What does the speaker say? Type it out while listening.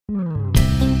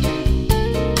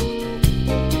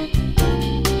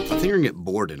get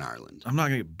bored in Ireland? I'm not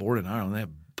going to get bored in Ireland. They have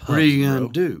pubs, What are you bro.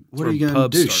 going to do? That's What are where you going to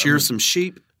pubs do? start. Shear some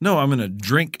sheep? No, I'm going to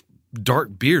drink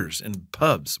dark beers in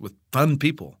pubs with fun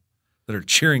people that are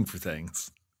cheering for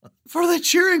things. What are they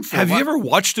cheering for? Have you ever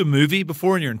watched a movie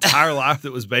before in your entire life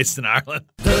that was based in Ireland?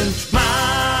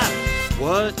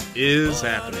 What is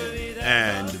happening?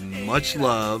 And much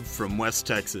love from West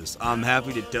Texas. I'm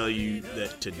happy to tell you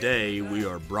that today we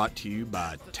are brought to you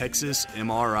by Texas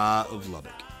MRI of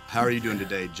Lubbock. How are you doing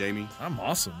today, Jamie? I'm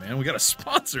awesome, man. We got a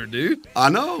sponsor, dude. I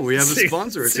know. We have a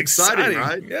sponsor. It's exciting,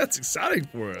 right? Yeah, it's exciting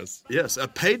for us. Yes, a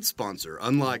paid sponsor,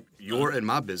 unlike your and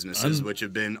my businesses, which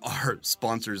have been our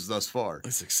sponsors thus far.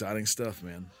 It's exciting stuff,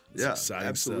 man. It's Yeah, exciting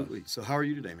absolutely. stuff. So how are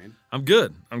you today, man? I'm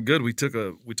good. We took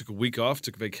a week off,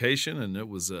 took a vacation, and it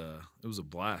was a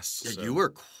blast. Yeah, So, you were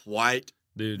quite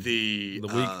dude, the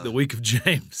week of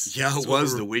James. Yeah, That's it what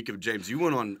was we're- the week of James. You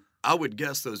went on, I would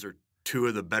guess those are two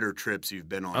of the better trips you've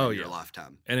been on in your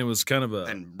lifetime. And it was kind of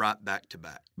And right back to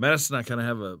back. Madison and I kind of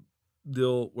have a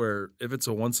deal where if it's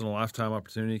a once in a lifetime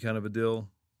opportunity kind of a deal,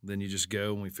 then you just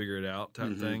go and we figure it out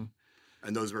type thing.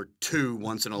 And those were two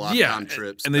once in a lifetime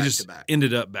trips and they back just to back.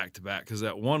 ended up back to back because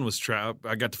that one was I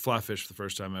got to fly fish for the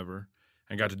first time ever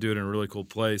and got to do it in a really cool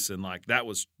place, and like that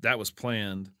was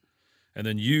planned. And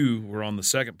then you were on the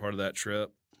second part of that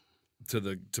trip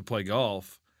to play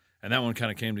golf, and that one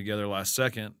kind of came together last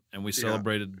second, and we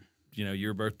celebrated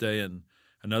your birthday and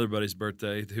another buddy's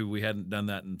birthday who we hadn't done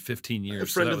that in 15 years. A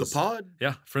friend of the pod.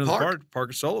 Yeah, friend of the pod,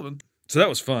 Parker Sullivan. So that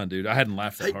was fun, dude. I hadn't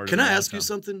laughed that hard. Can in a I long ask you time.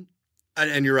 something?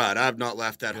 And you're right. I've not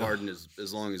laughed that hard in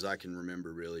as long as I can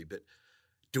remember, really. But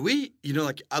do we,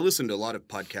 like I listen to a lot of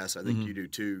podcasts. I think you do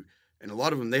too. And a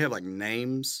lot of them, they have like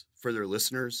names for their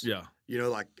listeners. Yeah.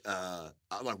 Like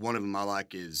one of them I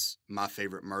like is My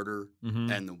Favorite Murder.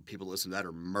 And the people that listen to that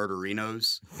are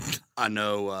Murderinos. I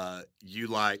know you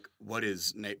like, what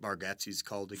is Nate Bargatze's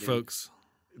called again? Folks.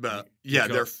 But yeah,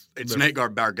 it's Nate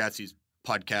Bargatze's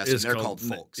podcast, and they're called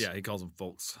Folks. Yeah, he calls them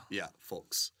Folks. Yeah,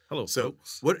 Folks. Hello, So,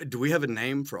 folks. what do we have a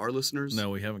name for our listeners? No,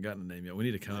 we haven't gotten a name yet. We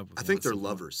need to come up with I think one they're at some point.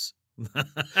 lovers.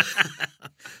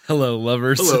 Hello,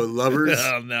 lovers. Hello, lovers.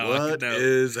 Oh, no, What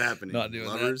is happening? Not doing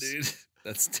lovers? that, dude.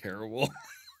 That's terrible.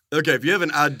 Okay, if you have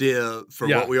an idea for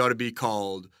Yeah. what we ought to be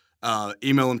called,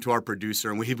 email them to our producer,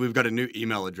 and we've got a new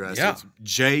email address. Yeah. It's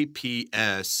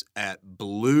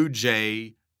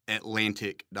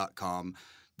jps@bluejayatlantic.com.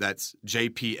 That's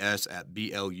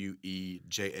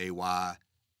jps@BLUEJAY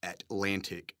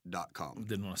Atlantic.com.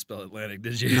 Didn't want to spell Atlantic,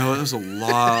 did you? No, it was a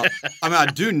lot. I mean, I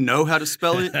do know how to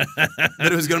spell it,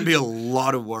 but it was going to be a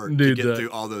lot of work Dude, to get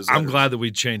through all those I'm letters. glad that we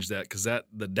changed that because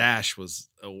the dash was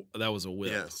a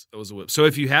whip. Yes. It was a whip. So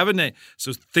if you have a name,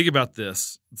 so think about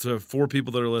this. So for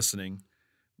people that are listening,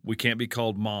 we can't be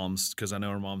called moms because I know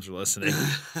our moms are listening,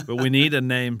 but we need a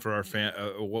name for our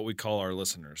what we call our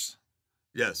listeners.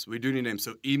 Yes, we do need names.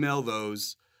 So email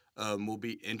those. We'll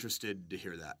be interested to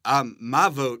hear that. My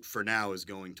vote for now is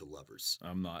going to Lovers.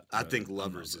 I'm not. I think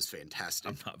Lovers is fantastic.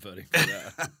 I'm not voting for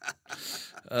that.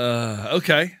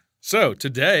 Okay. So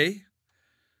today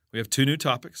we have two new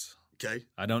topics. Okay.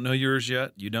 I don't know yours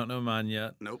yet. You don't know mine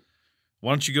yet. Nope.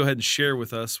 Why don't you go ahead and share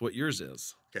with us what yours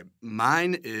is? Okay.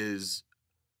 Mine is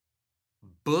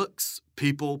books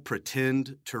people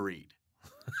pretend to read.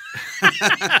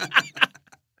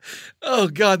 Oh,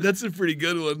 God, that's a pretty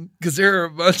good one because there are a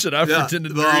bunch that I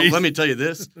pretended to read. Let me tell you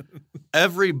this.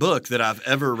 Every book that I've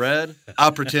ever read, I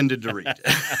pretended to read.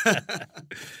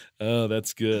 Oh,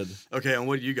 that's good. Okay, and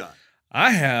what do you got?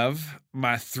 I have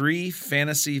my 3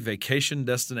 fantasy vacation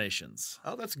destinations.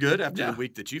 Oh, that's good after Yeah. the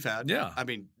week that you've had. Yeah. I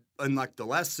mean, in like the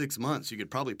last 6 months, you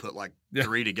could probably put like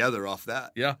 3 together off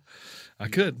that. Yeah, I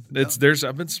could. Yeah. I've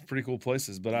been to some pretty cool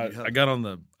places, but I got on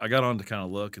to kind of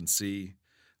look and see.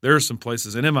 There are some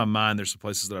places, and in my mind, there's some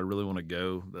places that I really want to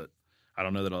go that I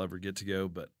don't know that I'll ever get to go,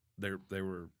 but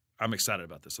I'm excited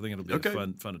about this. I think it'll be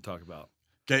fun to talk about.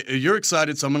 Okay, you're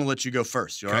excited, so I'm going to let you go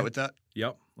first. You all right with that?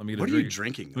 Yep. Let me get What a are drink. you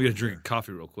drinking? Let me get a drink of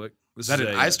coffee real quick. Is that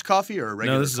an iced coffee or a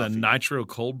regular No, this coffee? is a nitro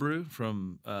cold brew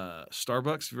from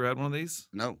Starbucks. Have you ever had one of these?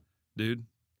 No. Dude,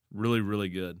 really, really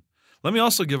good. Let me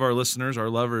also give our listeners, our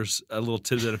lovers, a little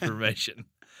tidbit of information.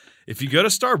 If you go to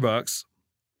Starbucks,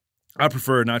 I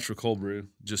prefer a nitro cold brew,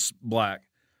 just black.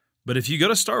 But if you go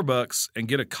to Starbucks and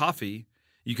get a coffee,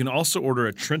 you can also order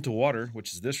a Trenta water,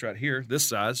 which is this right here, this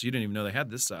size. You didn't even know they had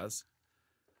this size.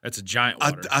 That's a giant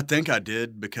water. I think I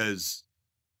did because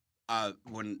I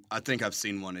think I've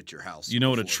seen one at your house. You know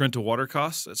what a before. Trenta water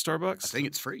costs at Starbucks? I think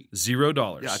it's free.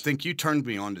 $0. Yeah, I think you turned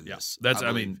me on to this. Yeah,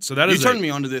 so that you is turned me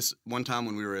on to this one time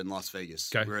when we were in Las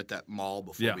Vegas. Okay. We were at that mall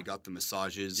before we got the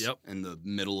massages in the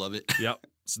middle of it. Yep.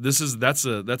 So that's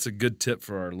a good tip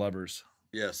for our lovers.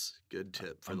 Yes, good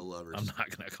tip for the lovers. I'm not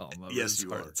going to call them lovers. Yes,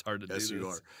 you are. It's hard to do Yes, this. you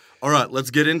are. All right, let's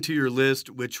get into your list,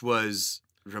 which was,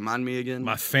 remind me again?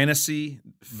 My fantasy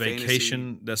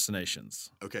vacation destinations.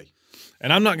 Okay.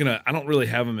 And I'm not going to – I don't really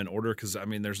have them in order because, I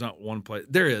mean, there's not one place –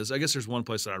 there is. I guess there's one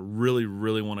place that I really,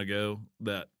 really want to go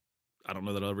that I don't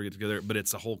know that I'll ever get to go there, but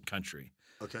it's a whole country.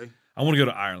 Okay. I want to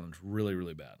go to Ireland really,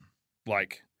 really bad.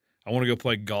 Like, I want to go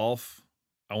play golf.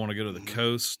 I want to go to the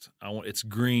coast. It's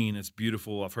green. It's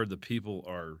beautiful. I've heard the people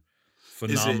are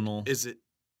phenomenal. Is it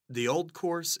the old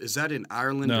course? Is that in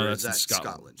Ireland No, or that's is that in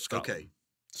Scotland. Okay.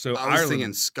 So I was Ireland,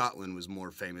 thinking Scotland was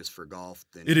more famous for golf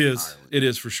than it is. Ireland. It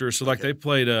is for sure. So, like, Okay. they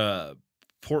played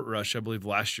Portrush, I believe,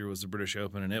 last year was the British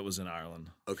Open, and it was in Ireland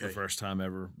for Okay. the first time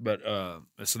ever. But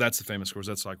so that's the famous course.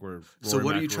 That's like where. So Rory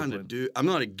what are you McIlroy trying to played. do? I'm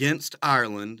not against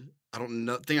Ireland. I don't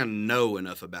think I know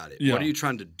enough about it. Yeah. What are you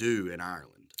trying to do in Ireland?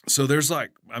 So there's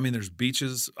there's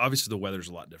beaches. Obviously, the weather's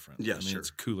a lot different. Yeah, I mean, sure. it's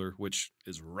cooler, which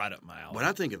is right up my alley. When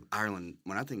I think of Ireland,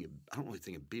 I don't really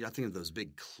think of beach. I think of those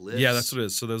big cliffs. Yeah, that's what it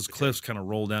is. So those cliffs kind of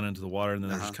roll down into the water, and then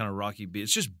there's Uh-huh. kind of rocky beach.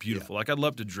 It's just beautiful. Like, I'd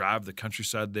love to drive the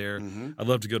countryside there. Mhm. I'd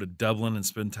love to go to Dublin and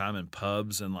spend time in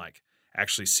pubs and like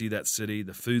actually see that city.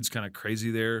 The food's kind of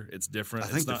crazy there. It's different. I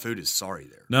think It's the not, food is sorry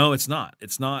there. No, it's not.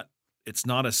 It's not. It's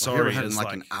not as Have you ever sorry had as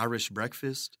like an Irish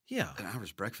breakfast? yeah. An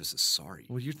Irish breakfast is sorry.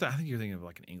 Well, I think you're thinking of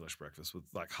like an English breakfast with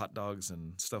like hot dogs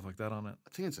and stuff like that on it. I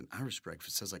think it's an Irish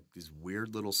breakfast. It has like these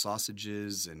weird little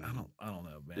sausages and I don't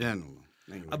know, man. Yeah, I don't know.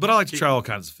 Anyway. But I like to try all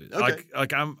kinds of food. Okay.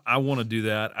 I want to do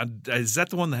that. Is that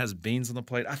the one that has beans on the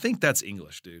plate? I think that's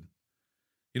English, dude.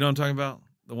 You know what I'm talking about?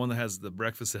 The one that has the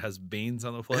breakfast that has beans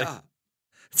on the plate. Yeah,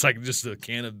 It's like just a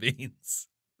can of beans.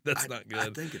 That's not good. I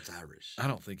think it's Irish. I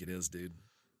don't think it is, dude.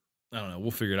 I don't know.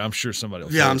 We'll figure it out. I'm sure somebody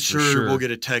will. Yeah, tell I'm us for sure we'll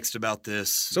get a text about this.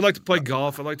 So I like to play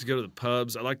golf. I like to go to the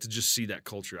pubs. I like to just see that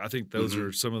culture. I think those Mm-hmm.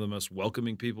 are some of the most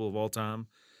welcoming people of all time.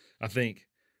 I think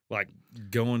like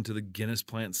going to the Guinness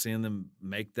plant and seeing them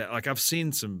make that. Like I've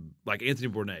seen some like Anthony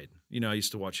Bourdain. You know, I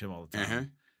used to watch him all the time. Uh-huh.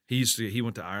 He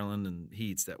went to Ireland and he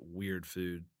eats that weird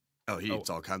food. Oh, he eats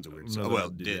all kinds of weird no, stuff. no, Well,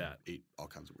 do did that. eat all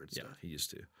kinds of weird Yeah, stuff. he used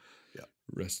to. Yeah.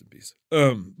 Rest in peace.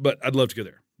 But I'd love to go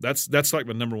there. That's like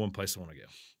my number one place I want to go.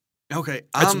 Okay,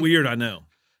 That's weird. I know.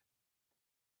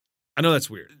 I know that's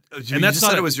weird. And that's that's not.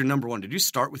 not It was your number one. Did you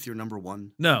start with your number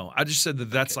one? No, I just said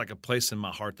that that's like a place in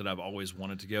my heart that I've always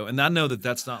wanted to go, and I know that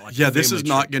that's not like Yeah, a this is family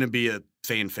not trip. going to be a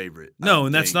fan favorite. No,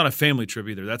 and that's not a family trip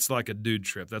either. That's like a dude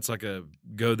trip. That's like a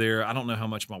go there. I don't know how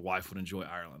much my wife would enjoy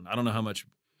Ireland. I don't know how much.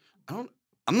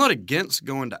 I'm not against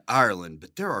going to Ireland,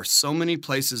 but there are so many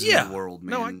places in the world,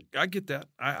 man. No, I get that.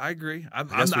 I agree. I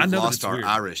guess I we've know that lost it's our weird.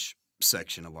 Irish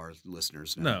section of our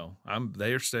listeners now. No,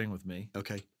 they are staying with me.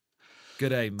 Okay. Good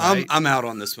day, mate. I'm out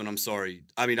on this one. I'm sorry.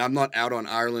 I mean, I'm not out on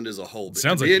Ireland as a whole. But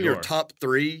Sounds to like be in you your are. top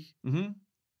three. Mm-hmm.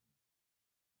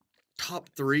 Top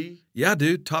three. Yeah,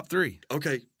 dude. Top 3.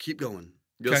 Okay, keep going.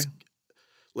 Okay.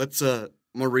 Let's I'm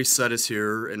gonna reset us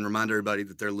here and remind everybody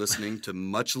that they're listening to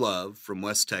Much Love from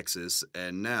West Texas.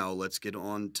 And now let's get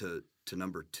on to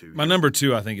number 2. My number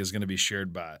 2, I think, is going to be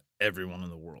shared by everyone in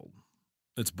the world.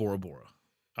 It's Bora Bora.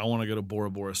 I want to go to Bora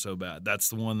Bora so bad. That's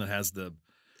the one that has the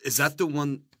Is that the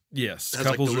one? yes, Has,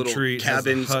 like, couples the little retreat, has the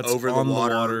cabins huts over the on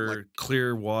water, like-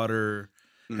 clear water,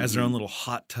 has their Mhm. own little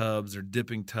hot tubs, their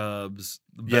dipping tubs,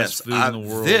 the Yes, best food in the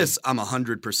world. This I'm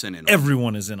 100% in. On.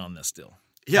 Everyone is in on this still.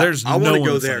 Yeah, there's I no want to one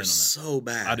go that's not there in on that. so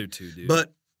bad. I do too, dude.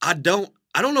 But I don't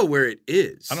know where it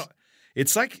is. I don't.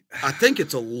 It's like I think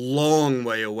it's a long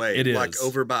way away. It like is.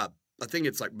 over by. I think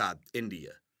it's like by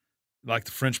India. the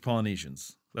French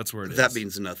Polynesians. That's where it is. That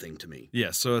means nothing to me.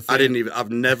 yeah. So if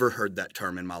I've never heard that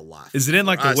term in my life. Is it in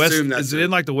like I the West? assume that's Is it in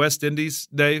like the West Indies,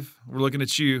 Dave? We're looking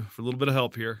at you for a little bit of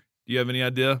help here. Do you have any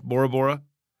idea? Bora Bora?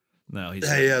 No, He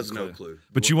has no clue.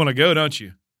 But you want to go, don't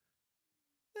you?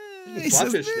 You can fly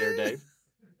fish there, Dave.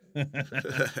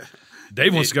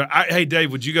 Dave wants to go. Hey,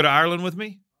 Dave, would you go to Ireland with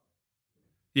me?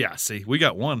 Yeah. See, we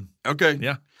got one. Okay.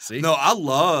 Yeah. See. No, I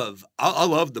love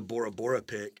the Bora Bora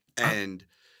pick, and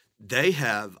they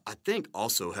I think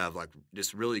also have like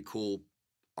this really cool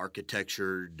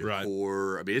architecture,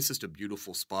 decor. I mean, it's just a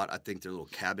beautiful spot. I think their little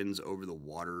cabins over the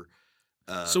water.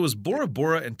 So is Bora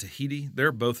Bora and Tahiti?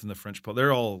 They're both in the French.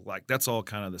 They're all like that's all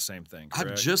kind of the same thing.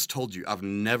 Correct? I've just told you I've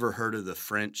never heard of the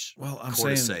French I'm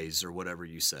courtisays or whatever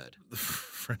you said. the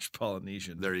French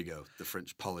Polynesian. There you go, the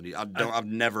French Polynesian. I've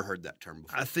never heard that term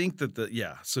before. I think that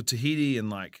so Tahiti and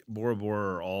like Bora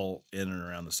Bora are all in and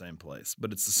around the same place,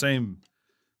 but it's the same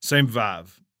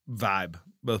vibe.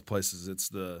 Both places, it's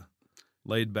the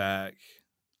laid back.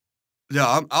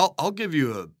 Yeah, I'll give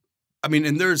you a. I mean,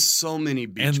 and there's so many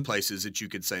beach And- places that you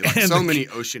could say, like and so the- many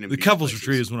ocean and The beach Couples places.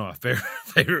 Retreat is one of my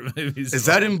favorite movies. Is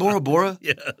that in Bora Bora?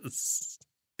 Yes.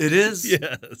 It is?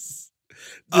 Yes.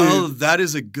 Oh, that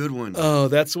is a good one. Oh,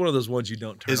 that's one of those ones you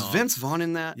don't turn Is off. Vince Vaughn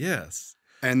in that? Yes.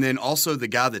 And then also the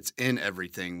guy that's in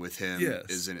everything with him Yes.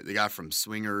 is in it. The guy from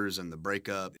Swingers and The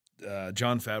Breakup.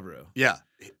 John Favreau. Yeah.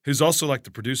 Who's also like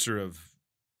the producer of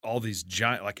all these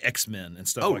giant, like X-Men and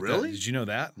stuff like really? that. Did you know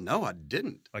that? No, I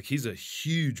didn't. Like he's a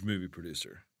huge movie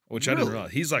producer, which I didn't Really?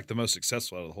 realize. He's like the most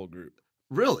successful out of the whole group.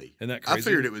 Really? Isn't that crazy? I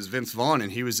figured it was Vince Vaughn,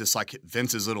 and he was just like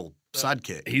Vince's little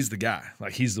sidekick. He's the guy.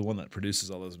 Like he's the one that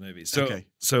produces all those movies. So, Okay.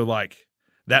 so like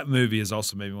that movie has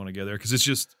also made me want to go there because it's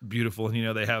just beautiful.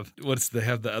 And they have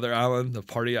the other island, the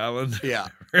party island. Yeah.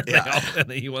 where Yeah.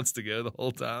 and he wants to go the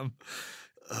whole time.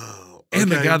 Oh,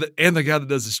 And the okay. guy that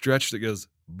does the stretch that goes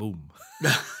boom.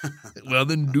 Well,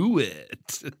 then do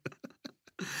it.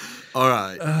 All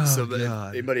right. Oh, So if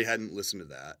God. anybody hadn't listened to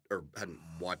that or hadn't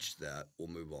watched that, we'll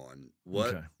move on. What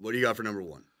Okay. do you got for number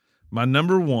one? My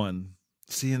number one.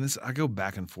 See, and this I go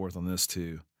back and forth on this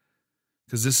too,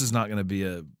 because this is not going to be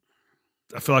a.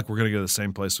 I feel like we're going to go to the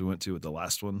same place we went to with the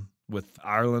last one with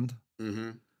Ireland.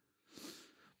 Mm-hmm.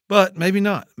 But maybe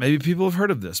not. Maybe people have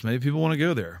heard of this. Maybe people want to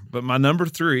go there. But my number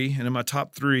 3 and in my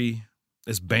top 3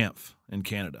 is Banff in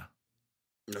Canada.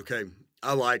 Okay.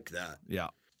 I like that. Yeah.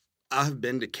 I've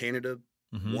been to Canada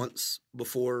Mhm. once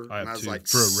before. I and have was too, like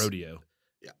for a rodeo.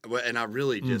 Yeah. Well, and I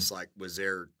really just like was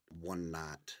there one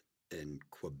night in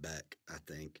Quebec, I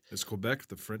think. Is Quebec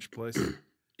the French place?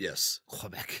 Yes.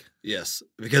 Quebec. Yes.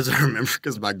 Because I remember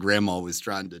because my grandma was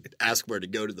trying to ask where to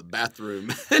go to the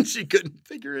bathroom and she couldn't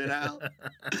figure it out.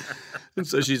 And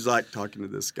so she's like talking to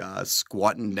this guy,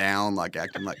 squatting down, like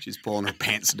acting like she's pulling her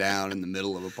pants down in the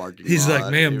middle of a parking lot. He's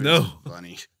like, "Ma'am, It was no."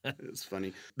 Funny. It was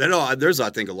funny. There's, I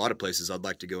think, a lot of places I'd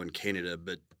like to go in Canada,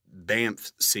 but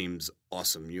Banff seems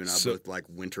awesome. You and I both like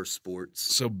winter sports.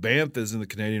 So Banff is in the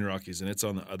Canadian Rockies, and it's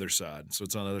on the other side. So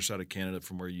it's on the other side of Canada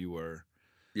from where you were.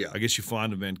 Yeah. I guess you fly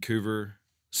into Vancouver.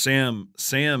 Sam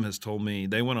has told me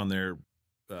they went on their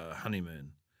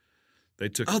honeymoon. They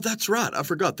took. Oh, that's right. I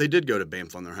forgot. They did go to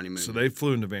Banff on their honeymoon. So they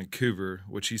flew into Vancouver,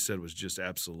 which he said was just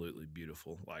absolutely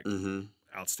beautiful, like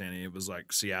outstanding. It was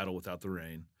like Seattle without the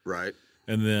rain. Right.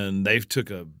 And then they took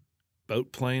a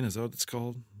boat plane. Is that what it's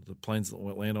called? The planes that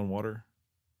land on water.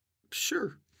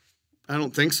 Sure. I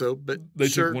don't think so, but They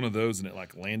sure. took one of those and it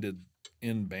like landed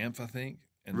in Banff, I think,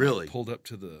 and Really? pulled up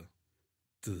to the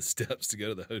steps to go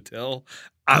to the hotel.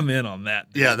 I'm in on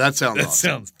that. Dude. Yeah, that sounds That awesome.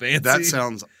 sounds fancy. That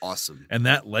sounds awesome. And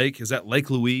that lake, is that Lake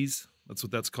Louise? That's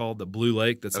what that's called, the Blue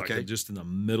Lake. That's Okay. like just in the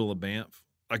middle of Banff.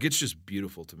 Like it's just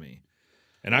beautiful to me.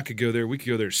 And I could go there. We could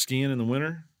go there skiing in the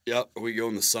winter. Yep. We go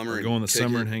in the summer. Or go in the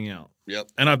summer and hang out.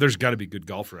 Yep. And there's got to be good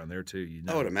golf around there too. You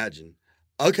know. I would imagine.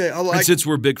 Okay, I And like. since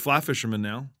we're big fly fishermen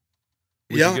now.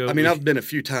 we Yeah, could go- I mean, we I've could- been a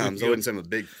few times. could I go- wouldn't say I'm a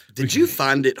big. we Did could- you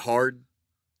find it hard?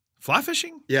 Fly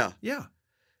fishing? Yeah. Yeah.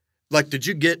 Like, did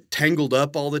you get tangled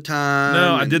up all the time?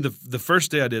 No, I And- did the first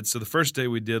day I did. So the first day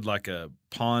we did like a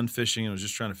pond fishing and was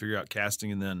just trying to figure out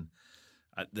casting. And then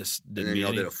this And didn't then mean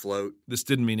y'all did a float. this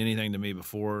didn't mean anything to me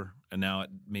before, and now it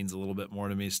means a little bit more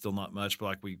to me. Still not much, but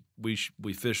like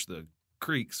we fished the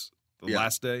creeks the Yeah.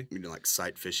 last day You know, like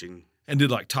sight fishing. and did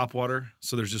like top water.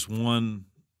 So there's just one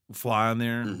fly in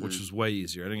there, Mhm. which was way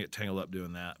easier. I didn't get tangled up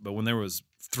doing that. But when there was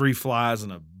 3 flies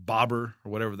and a bobber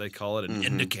or whatever they call it, an Mhm.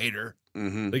 indicator.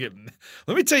 Mm-hmm.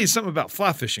 Let me tell you something about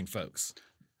fly fishing, folks.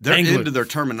 They're Angler- into their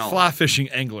terminology. Fly fishing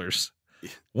anglers. Yeah.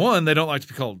 1, they don't like to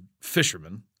be called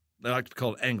fishermen. They like to be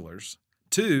called anglers.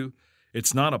 2,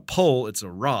 it's not a pole, it's a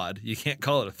rod. You can't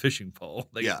call it a fishing pole.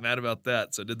 They Yeah. get mad about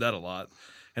that, so I did that a lot.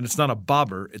 And it's not a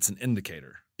bobber, it's an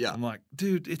indicator. Yeah. I'm like,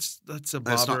 dude, that's a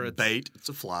bobber. It's not It's- bait. It's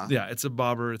a fly. Yeah, it's a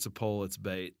bobber, it's a pole, it's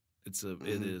bait. It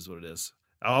Mhm. is what it is.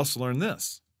 I also learned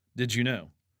this. Did you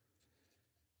know?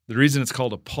 The reason it's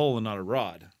called a pole and not a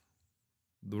rod,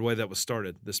 the way that was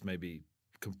started, this may be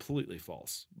completely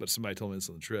false, but somebody told me this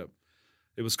on the trip.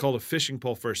 It was called a fishing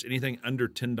pole first. Anything under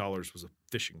 $10 was a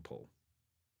fishing pole.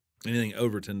 Anything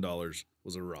over $10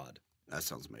 was a rod. That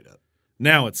sounds made up.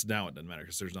 Now it doesn't matter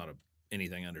because there's not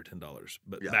anything under $10.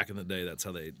 But Yeah. back in the day, that's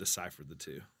how they deciphered the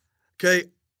two. Okay,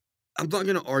 I'm not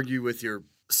going to argue with your.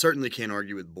 Certainly can't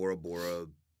argue with Bora Bora.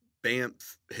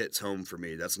 Banff hits home for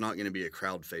me. That's not going to be a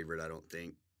crowd favorite, I don't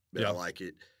think, but Yeah. I like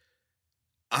it.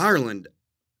 Ireland,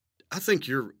 I think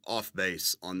you're off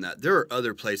base on that. There are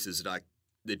other places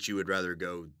that you would rather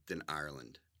go than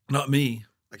Ireland. Not me.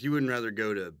 Like you wouldn't rather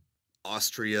go to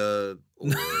Austria or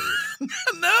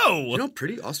No. you know how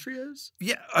pretty Austria is?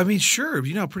 Yeah, I mean, sure.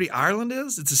 You know how pretty Ireland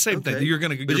is? It's the same thing. Okay. You're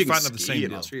But you're you can fighting up the ski same in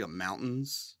deal. Austria,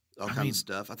 mountains, all I kinds mean- of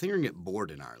stuff. I think you're gonna get bored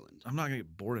in Ireland. I'm not gonna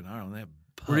get bored in Ireland. They have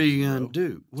pubs, What are you bro. gonna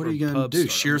do? What where are you gonna pubs do?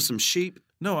 start. Shear some sheep?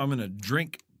 No, I'm gonna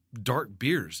drink dark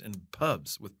beers in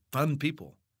pubs with fun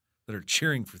people. that are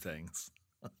cheering for things.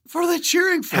 What are they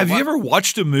cheering for? Have you ever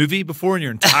watched a movie before in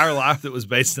your entire life that was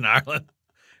based in Ireland?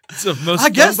 It's the most I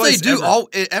guess fun they place do.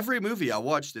 ever. Every movie I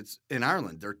watched that's in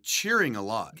Ireland, they're cheering a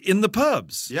lot. In the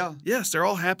pubs. Yeah. Yes, they're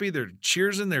all happy. They're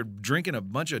cheersing. They're drinking a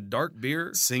bunch of dark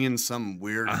beer. Singing some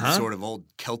weird sort of old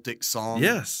Celtic song.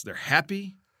 Yes, they're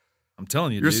happy. I'm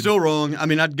telling you, You're dude. still wrong. I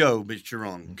mean, I'd go, but you're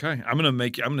wrong. Okay. I'm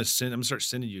gonna start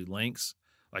sending you links,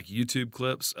 like YouTube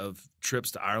clips of trips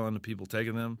to Ireland of people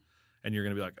taking them, and you're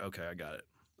gonna be like, okay, I got it.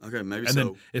 Okay, maybe And so.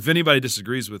 then if anybody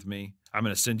disagrees with me, I'm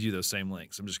going to send you those same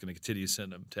links. I'm just going to continue to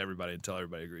send them to everybody until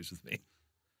everybody agrees with me.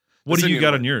 What do you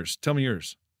got on yours? Tell me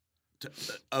yours.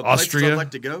 Austria. I'd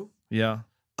like to go. Yeah.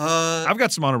 I've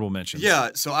got some honorable mentions. Yeah,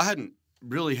 so I hadn't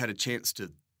really had a chance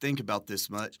to think about this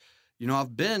much. You know,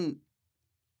 I've been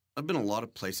a lot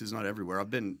of places, not everywhere.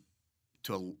 I've been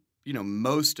to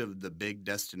most of the big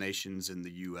destinations in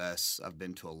the U.S. I've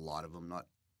been to a lot of them, not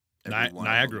every one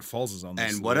Niagara of them. Falls is on this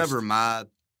list. And whatever my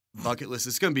bucket list,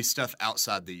 it's going to be stuff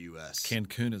outside the U.S.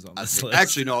 Cancun is on this list.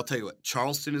 Actually, no, I'll tell you what.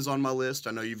 Charleston is on my list.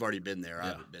 I know you've already been there. I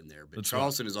Yeah. haven't been there. But That's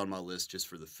Charleston is on my list just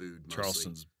for the food mostly.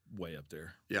 Charleston's way up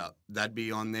there. Yeah, that'd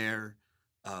be on there.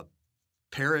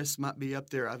 Paris might be up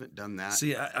there. I haven't done that.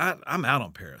 See, I'm out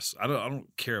on Paris. I don't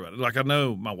care about it. Like, I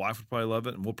know my wife would probably love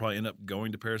it, and we'll probably end up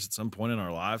going to Paris at some point in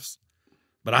our lives.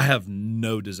 But I have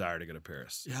no desire to go to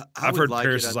Paris. Yeah, I've heard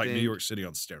Paris it, is like think. New York City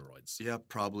on steroids. Yeah,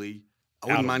 probably. I Out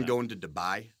wouldn't on mind that. going to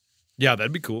Dubai. Yeah,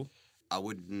 that'd be cool. I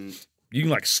wouldn't. You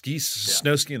can like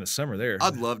snow ski in the summer there.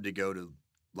 I'd love to go to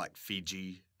like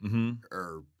Fiji Mm-hmm.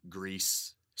 or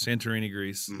Greece. Santorini,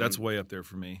 Greece. Mhm. That's way up there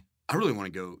for me. I really want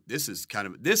to go. This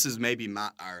is maybe my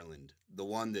Ireland, the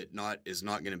one that is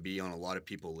not going to be on a lot of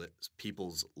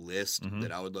people's list Mhm.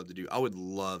 that I would love to do. I would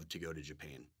love to go to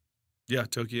Japan. Yeah,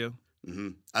 Tokyo.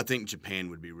 I think Japan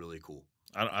would be really cool.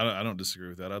 I don't disagree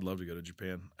with that. I'd love to go to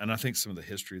Japan. And I think some of the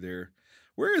history there.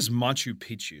 Where is Machu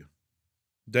Picchu?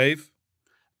 Dave?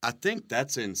 I think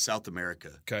that's in South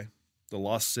America. Okay. The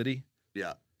Lost City?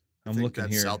 Yeah. I'm I think looking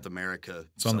that's here. South America.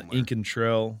 It's on the somewhere. Incan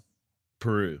Trail,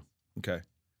 Peru. Okay.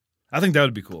 I think that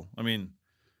would be cool. I mean,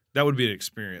 that would be an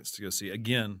experience to go see.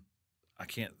 Again, I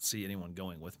can't see anyone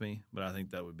going with me, but I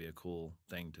think that would be a cool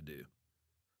thing to do.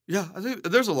 Yeah, I think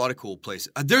there's a lot of cool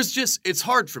places. It's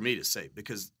hard for me to say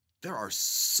because there are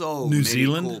so New many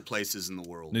Zealand? cool places in the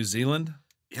world. New Zealand?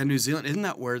 Yeah, New Zealand. Isn't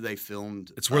that where they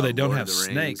filmed? It's where they don't Lord have of the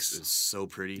Rings? snakes. It's so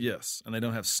pretty. Yes. And they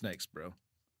don't have snakes, bro.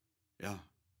 Yeah.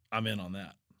 I'm in on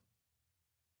that.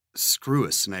 Screw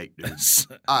a snake, dude.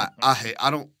 I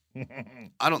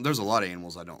don't. There's a lot of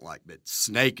animals I don't like, but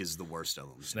snake is the worst of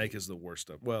them. Snake is the worst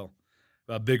of. Well,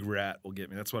 a big rat will get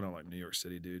me. That's why I don't like New York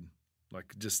City, dude.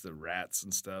 Like just the rats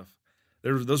and stuff.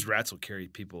 Those rats will carry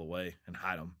people away and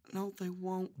hide them. No, they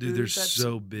won't. Dude, they're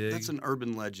so big. That's an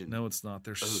urban legend. No, it's not.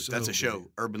 They're so that's a show. big.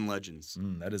 Urban Legends.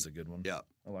 That is a good one. Yeah.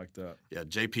 I like that. Yeah,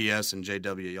 JPS and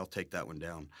JW, y'all take that one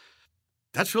down.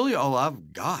 That's really all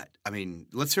I've got. I mean,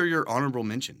 let's hear your honorable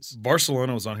mentions.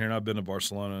 Barcelona was on here, and I've been to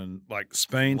Barcelona and like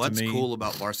Spain. What's to me, cool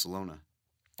about Barcelona?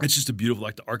 It's just a beautiful.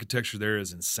 Like the architecture there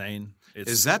is insane.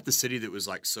 Is that the city that was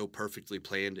like so perfectly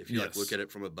planned? If you like Yes. look at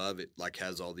it from above, it like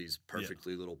has all these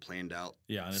perfectly little planned out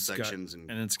yeah, and sections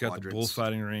and it's got the quadrants.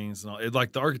 bullfighting rings and all. It,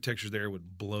 like the architecture there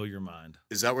would blow your mind.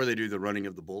 Is that where they do the running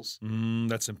of the bulls?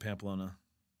 That's in Pamplona,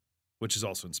 which is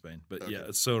also in Spain. But Okay. yeah,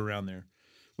 it's so around there.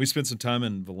 We spent some time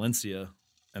in Valencia,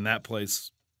 and that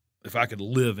place, if I could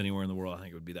live anywhere in the world, I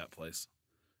think it would be that place.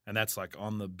 And that's like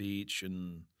on the beach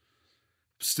and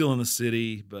still in the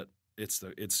city, but it's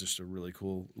just a really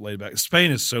cool laid back.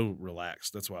 Spain is so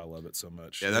relaxed. That's why I love it so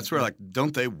much. Yeah, that's where like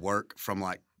don't they work from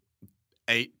like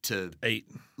 8 to 8.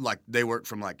 like they work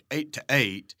from like 8 to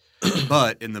 8,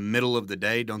 but in the middle of the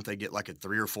day, don't they get like a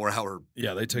 3 or 4 hour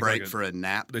Yeah, they take break like for a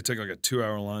nap? they take like a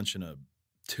 2-hour lunch and a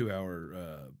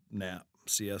 2-hour nap,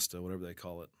 siesta, whatever they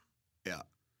call it. Yeah.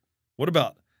 What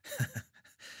about?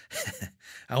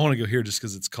 I want to go here just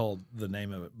because it's called the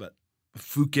name of it, but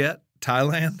Phuket,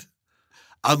 Thailand.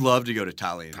 I'd love to go to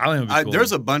Thailand. Thailand would be cool.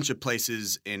 There's a bunch of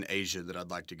places in Asia that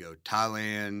I'd like to go.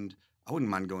 Thailand. I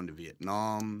wouldn't mind going to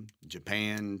Vietnam,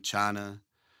 Japan, China.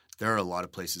 There are a lot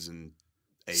of places in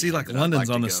Asia. See, like that I'd London's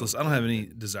like on to this go. list. I don't have any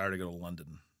desire to go to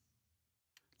London.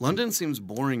 London seems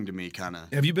boring to me, kind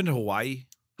of. Have you been to Hawaii?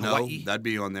 No, Hawaii? that'd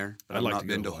be on there. But I'd I've like not to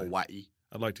go been to to Hawaii. Hawaii.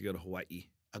 I'd like to go to Hawaii.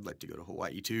 I'd like to go to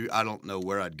Hawaii too. I don't know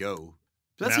where I'd go.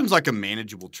 That Ma- seems like a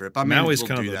manageable trip. I mean, Maui's we'll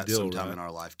kind of do the that deal, sometime right? in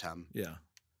our lifetime. Yeah,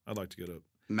 I'd like to go to.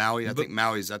 Maui, I But- think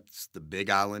that's the big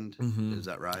island. Mhm. Is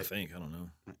that I right? think I don't know.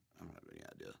 I don't have any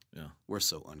idea. Yeah. We're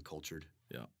so uncultured.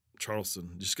 Yeah,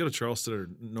 Charleston. Just go to Charleston or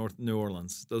North New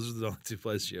Orleans. Those are the only two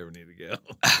places you ever need to go.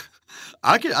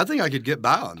 I think I could get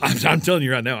by on that. I'm telling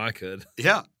you right now, I could.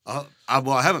 Yeah. I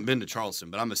haven't been to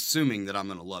Charleston, but I'm assuming that I'm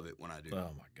going to love it when I do.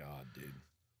 Oh, my God, dude.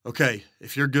 Okay,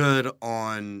 if you're good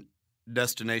on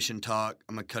destination talk,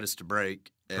 I'm going to cut us to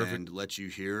break and let you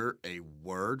hear a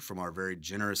word from our very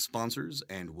generous sponsors,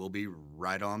 and we'll be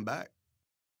right on back.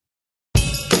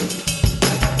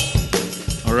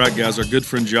 All right, guys, our good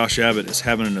friend Josh Abbott is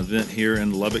having an event here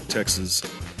in Lubbock, Texas.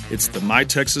 It's the My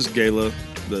Texas Gala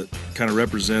that kind of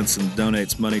represents and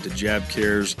donates money to Jab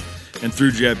Cares. And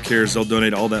through Jab Cares, they'll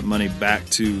donate all that money back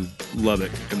to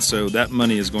Lubbock. And so that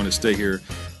money is going to stay here.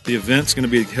 The event's going to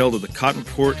be held at the Cotton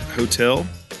Court Hotel,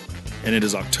 and it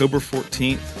is October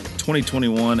 14th,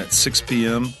 2021 at 6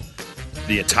 p.m.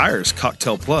 The attire is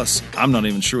Cocktail Plus. I'm not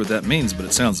even sure what that means, but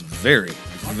it sounds very,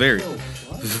 very,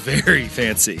 very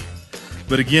fancy.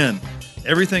 But again,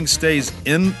 everything stays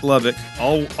in Lubbock.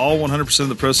 All 100% of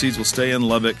the proceeds will stay in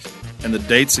Lubbock. And the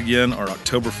dates, again, are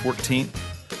October 14th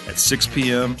at 6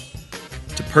 p.m.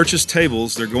 To purchase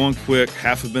tables, they're going quick.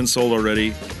 Half have been sold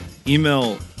already.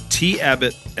 Email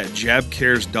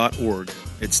tabbott@jabcares.org.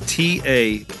 It's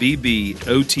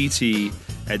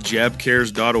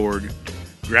TABBOTT@jabcares.org.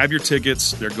 Grab your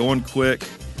tickets. They're going quick.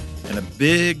 And a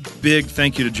big, big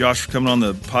thank you to Josh for coming on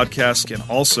the podcast, and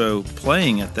also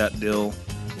playing at that deal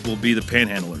will be the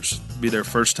Panhandlers. It'll be their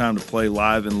first time to play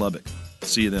live in Lubbock.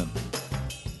 See you then.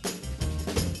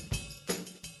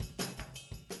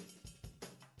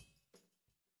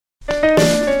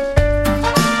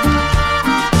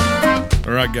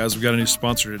 All right, guys, we got a new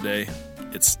sponsor today.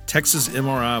 It's Texas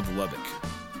MRI of Lubbock.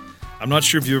 I'm not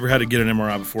sure if you ever had to get an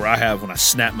MRI before. I have, when I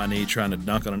snapped my knee trying to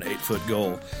dunk on an 8-foot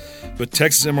goal. But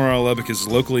Texas MRI Lubbock is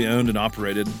locally owned and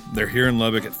operated. They're here in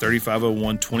Lubbock at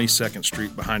 3501 22nd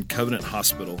Street behind Covenant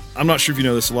Hospital. I'm not sure if you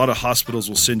know this, a lot of hospitals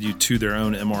will send you to their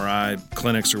own MRI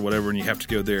clinics or whatever, and you have to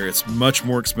go there. It's much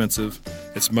more expensive.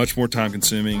 It's much more time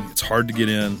consuming. It's hard to get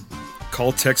in.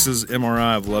 Call Texas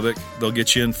MRI of Lubbock. They'll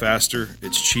get you in faster.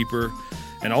 It's cheaper.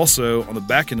 And also, on the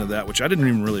back end of that, which I didn't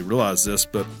even really realize this,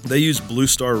 but they use Blue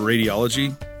Star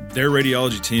Radiology. Their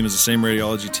radiology team is the same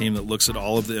radiology team that looks at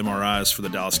all of the MRIs for the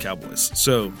Dallas Cowboys.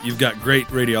 So you've got great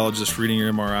radiologists reading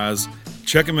your MRIs.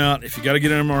 Check them out. If you got to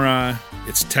get an MRI,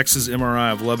 it's Texas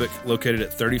MRI of Lubbock, located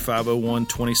at 3501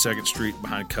 22nd Street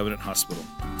behind Covenant Hospital.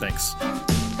 Thanks.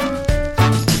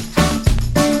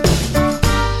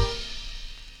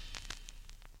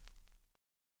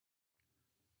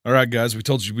 All right, guys, we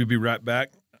told you we'd be right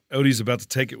back. Odie's about to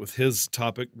take it with his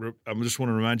topic. I just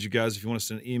want to remind you guys, if you want to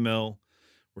send an email,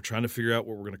 we're trying to figure out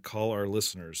what we're going to call our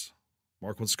listeners.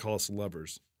 Mark wants to call us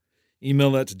lovers. Email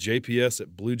that to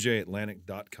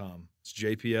jps@bluejayatlantic.com. It's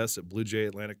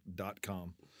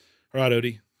jps@bluejayatlantic.com. All right,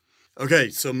 Odie.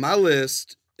 Okay, so my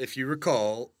list, if you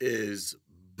recall, is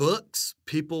books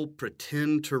people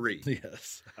pretend to read.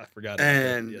 Yes, I forgot.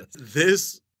 And yes.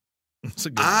 This, That's a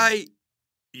good one.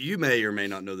 You may or may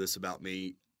not know this about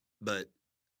me, but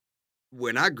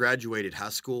when I graduated high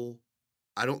school,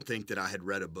 I don't think that I had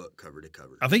read a book cover to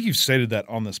cover. I think you've stated that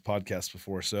on this podcast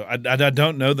before, so I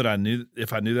don't know that I knew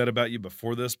that about you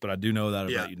before this, but I do know that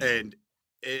about you now.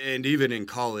 And even in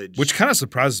college, Which kind of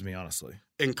surprises me, honestly.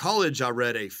 In college, I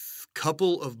read a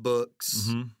couple of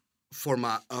books for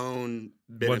my own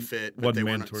benefit, but they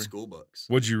weren't school books.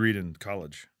 What'd you read in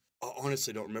college? I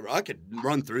honestly don't remember. I could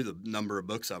run through the number of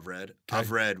books I've read. Okay.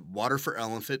 I've read Water for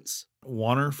Elephants.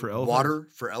 Water for Elephants? Water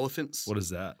for Elephants. What is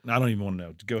that? I don't even want to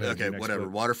know. Go ahead. Okay, whatever.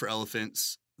 Book. Water for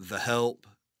Elephants, The Help,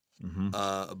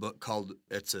 a book called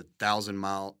It's a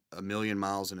Million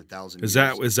Miles in a Thousand Years.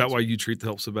 Is that why you treat The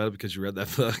Help so bad, because you read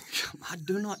that book? I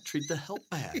do not treat The Help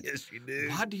bad. Yes, you do.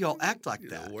 Why do y'all act like You're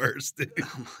that? The worst, dude.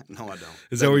 No, I don't.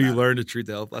 Is that where you learned to treat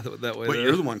The Help that way? But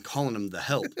you're the one calling them The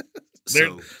Help.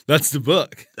 So that's the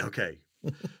book. Okay.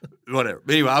 Whatever.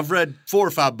 But anyway, I've read 4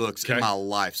 or 5 books in my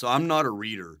life, so I'm not a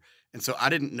reader. And so I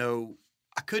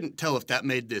couldn't tell if that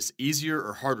made this easier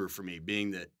or harder for me, being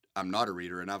that I'm not a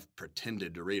reader and I've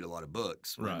pretended to read a lot of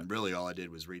books. When really all I did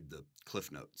was read the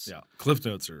Cliff Notes. Yeah. Cliff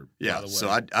Notes are, by the way.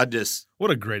 So I just. What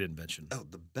a great invention. Oh,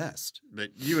 the best.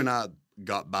 But you and I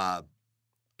got by.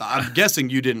 I'm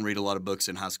guessing you didn't read a lot of books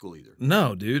in high school either.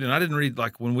 No, dude. And I didn't read,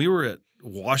 like, when we were at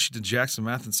Washington Jackson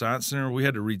Math and Science Center, we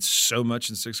had to read so much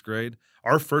in 6th grade.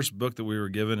 Our first book that we were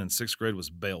given in 6th grade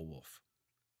was Beowulf.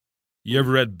 You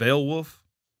ever read Beowulf?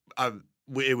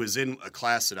 It was in a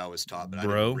class that I was taught, but I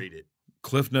didn't read it.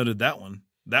 Cliff Noted that one.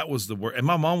 That was the word. And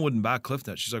my mom wouldn't buy Cliff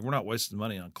Notes. She's like, we're not wasting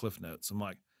money on Cliff Notes. I'm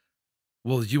like,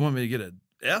 well, you want me to get an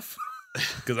F?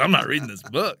 Because I'm not reading this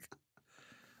book.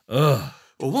 Ugh.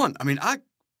 Well,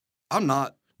 I'm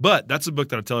not. But that's a book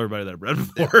that I tell everybody that I've read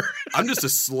before. I'm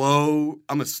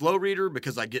a slow reader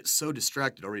because I get so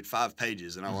distracted. I'll read 5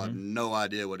 pages and I'll have no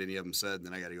idea what any of them said, and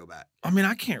then I got to go back. I mean,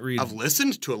 I can't read. I've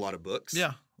listened to a lot of books.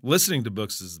 Yeah. Listening to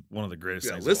books is one of the greatest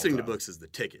things. Listening to books is the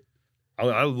ticket.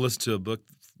 I listened to a book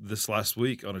this last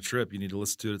week on a trip. You need to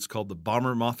listen to it. It's called The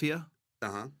Bomber Mafia.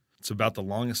 Uh-huh. It's about the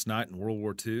longest night in World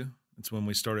War II. It's when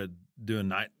we started doing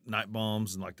night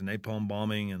bombs and like the napalm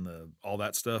bombing and all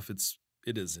that stuff.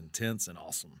 It is intense and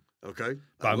awesome. Okay.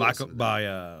 By Malcolm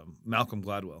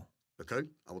Gladwell. Okay.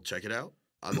 I will check it out.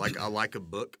 I like a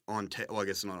book on tape. Well, I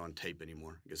guess it's not on tape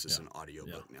anymore. I guess it's an audio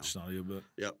book now. It's an audio book.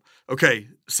 Yep. Okay.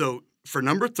 So for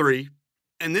number 3,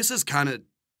 and this is kind of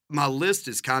my list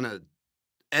is kind of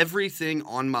everything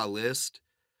on my list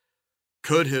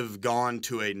could have gone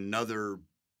to another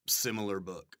similar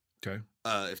book. Okay.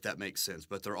 If that makes sense.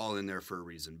 But they're all in there for a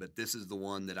reason. But this is the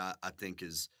one that I think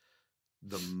is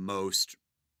the most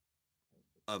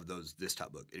of this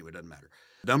type book. Anyway, it doesn't matter.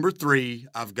 Number 3,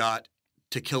 I've got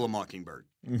To Kill a Mockingbird.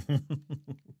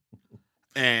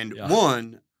 And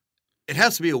one, it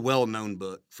has to be a well-known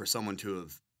book for someone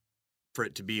for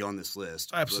it to be on this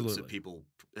list. Absolutely. Books that people,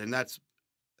 and that's,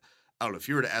 I don't know, if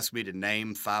you were to ask me to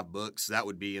name 5 books, that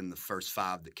would be in the first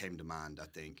 5 that came to mind, I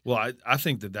think. Well, I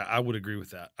think that I would agree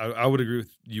with that. I would agree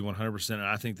with you 100%, and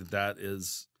I think that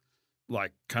is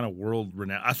like kind of world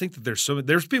renowned. I think that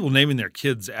there's people naming their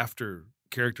kids after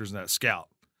characters in that Scout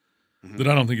that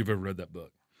I don't think have ever read that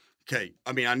book. Okay.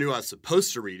 I mean, I knew I was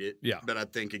supposed to read it, yeah. But I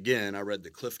think, again, I read the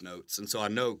Cliff Notes, and so I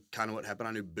know kind of what happened.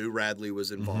 I knew Boo Radley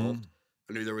was involved.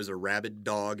 I knew there was a rabid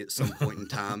dog at some point in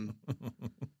time.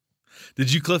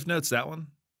 Did you Cliff Notes that one?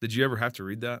 Did you ever have to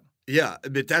read that? Yeah,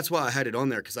 but that's why I had it on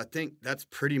there, because I think that's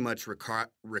pretty much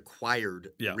required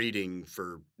reading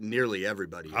for nearly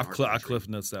everybody. I Cliff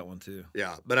Notes that one too.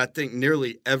 Yeah, but I think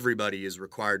nearly everybody is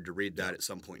required to read that at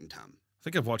some point in time. I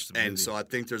think I've watched the movie. And so I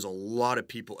think there's a lot of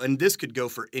people, and this could go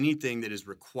for anything that is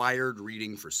required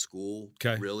reading for school,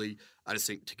 really. I just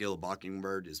think To Kill a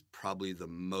Mockingbird is probably the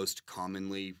most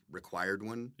commonly required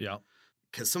one. Yeah.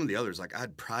 Because some of the others, like I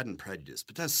had Pride and Prejudice,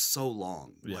 but that's so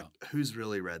long. Yeah. Like, who's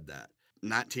really read that?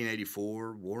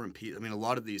 1984, War and Peace. I mean, a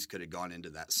lot of these could have gone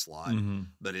into that slot,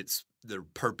 but it's the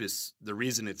purpose, the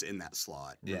reason it's in that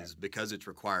slot is because it's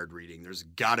required reading. There's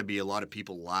got to be a lot of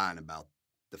people lying about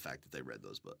the fact that they read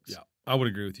those books. Yeah, I would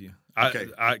agree with you.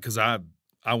 Because I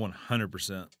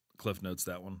 100% Cliff Notes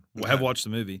that one. I have watched the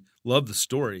movie, love the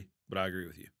story, but I agree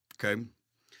with you. Okay.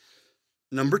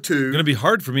 Number 2. It's going to be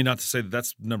hard for me not to say that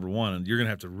that's number 1, and you're going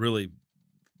to have to really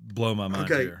blow my mind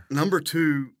here. Number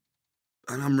 2,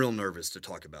 and I'm real nervous to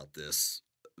talk about this,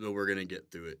 but we're going to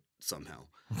get through it somehow.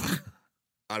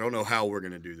 I don't know how we're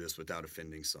going to do this without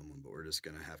offending someone, but we're just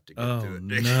going to have to get through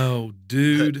it. Oh, no,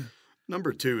 dude.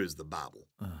 Number 2 is the Bible.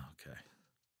 Oh, okay.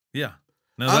 Yeah.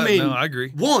 No, I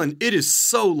agree. One, it is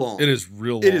so long. It is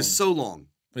real long. It is so long.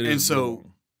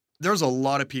 Long. There's a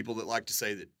lot of people that like to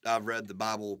say that I've read the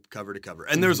Bible cover to cover.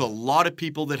 And there's a lot of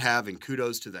people that have, and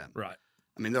kudos to them. Right.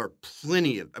 I mean, there are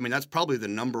plenty of – I mean, that's probably the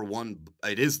number one –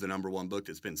 it is the number one book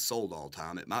that's been sold all the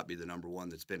time. It might be the number one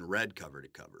that's been read cover to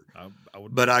cover.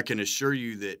 But I can assure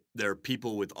you that there are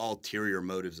people with ulterior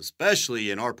motives, especially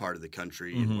in our part of the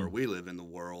country and where we live in the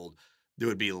world, that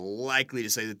would be likely to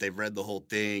say that they've read the whole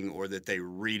thing or that they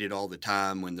read it all the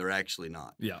time when they're actually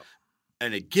not. Yeah.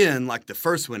 And again, like the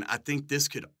first one, I think this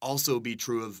could also be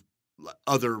true of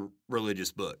other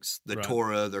religious books, the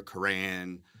Torah, the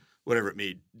Quran, whatever it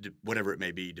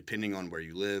may be, depending on where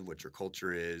you live, what your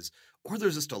culture is. Or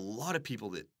there's just a lot of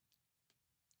people that,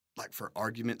 like for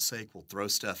argument's sake, will throw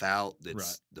stuff out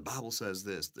that's the Bible says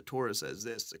this, the Torah says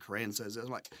this, the Quran says this.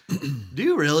 I'm like, do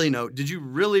you really know? Did you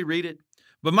really read it?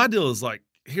 But my deal is like,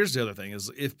 here's the other thing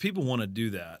is if people want to do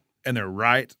that and they're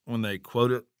right when they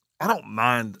quote it, I don't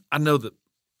mind. I know what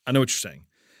you're saying.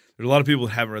 There's a lot of people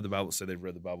that haven't read the Bible that say they've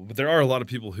read the Bible, but there are a lot of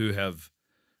people who have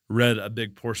read a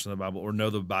big portion of the Bible or know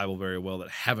the Bible very well that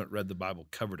haven't read the Bible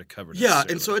cover to cover. Yeah,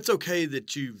 and so it's okay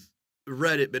that you've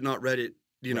read it but not read it,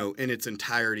 in its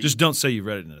entirety. Just don't say you've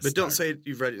read it in its entirety. But don't say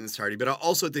you've read it in its entirety. But I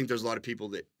also think there's a lot of people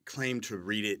that claim to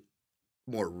read it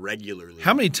more regularly.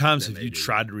 How many times have you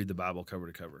tried to read the Bible cover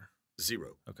to cover?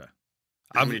 0. Okay.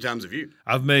 How many times have you?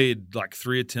 I've made like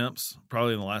 3 attempts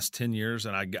probably in the last 10 years,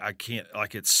 and I can't –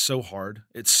 like it's so hard.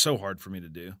 It's so hard for me to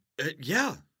do.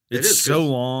 Yeah. It's so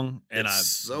long, and I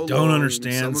don't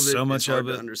understand so much of it. It's hard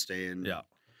to understand. Yeah.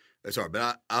 It's hard.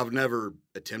 But I've never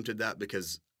attempted that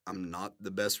because I'm not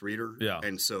the best reader. Yeah.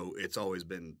 And so it's always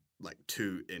been like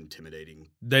too intimidating.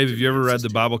 Dave, have you ever read the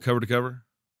Bible cover to cover?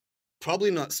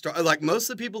 Probably not. Like most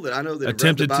of the people that I know that have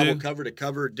read the Bible cover to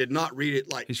cover did not read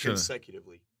it like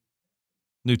consecutively.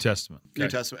 New Testament. New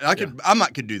Okay. Testament. I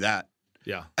could do that.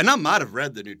 Yeah. And I might have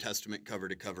read the New Testament cover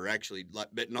to cover, actually,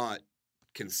 but not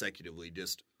consecutively,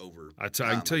 just over. I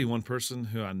can tell you one person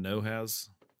who I know has,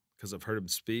 because I've heard him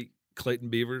speak, Clayton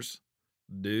Beavers,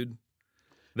 dude.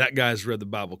 That guy's read the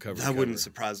Bible cover to cover.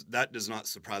 That does not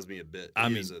surprise me a bit. I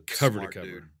He mean, is a cover to smart cover.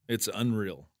 dude. It's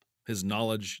unreal. His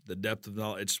knowledge, the depth of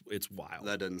knowledge, it's wild.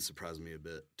 That doesn't surprise me a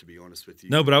bit, to be honest with you.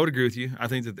 No, but I would agree with you. I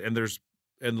think that, like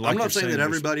I'm not you're saying that there's-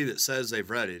 everybody that says they've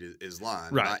read it is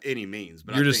lying Right. by any means.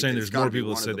 But You're I just think saying that there's it's gotta more be people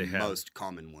that one say of they the have. most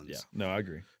common ones. Yeah, no, I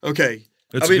agree. Okay.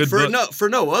 It's a good book. for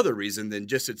no other reason than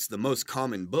just it's the most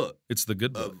common book It's the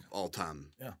good book. of all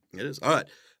time. Yeah. It is. All right.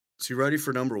 So you ready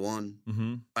for number one?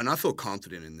 Mm-hmm. And I feel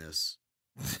confident in this.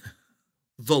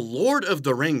 The Lord of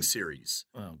the Rings series.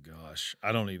 Oh gosh,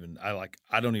 I don't even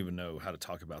know how to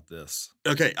talk about this.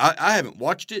 Okay, I haven't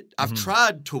watched it. I've Mhm.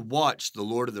 tried to watch The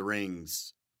Lord of the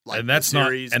Rings, And that's not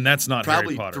series, Harry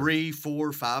probably Potter. 3,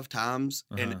 4, 5 times,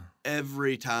 and Uh-huh.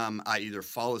 every time I either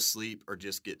fall asleep or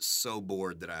just get so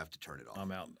bored that I have to turn it off.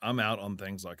 I'm out on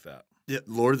things like that. Yeah,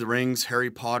 Lord of the Rings,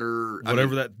 Harry Potter,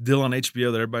 Whatever that deal on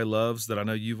HBO that everybody loves that I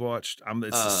know you've watched. It's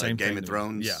the same Game thing. of to me.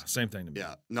 Thrones. Yeah, same thing to me.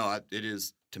 Yeah, no, it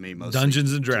is to me mostly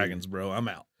Dungeons and Dragons, bro. I'm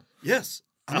out. Yes,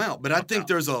 I'm out. But I think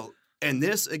out. and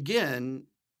this again,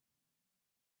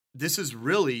 this is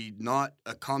really not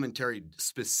a commentary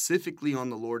specifically on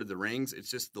the Lord of the Rings. It's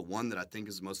just the one that I think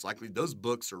is most likely. Those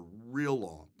books are real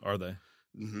long. Are they?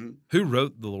 Mm-hmm. Who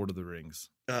wrote The Lord of the Rings?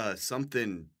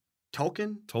 Something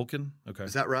Tolkien. Tolkien? Okay.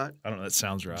 Is that right? I don't know. That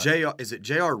sounds right. Is it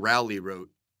J.R. Rowley wrote?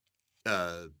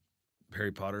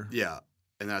 Harry Potter? Yeah,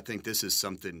 and I think this is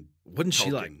something. Wasn't she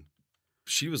Tolkien.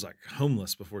 she was like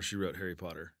homeless before she wrote Harry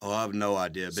Potter? Oh, I have no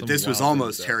idea. But Some this was wild thing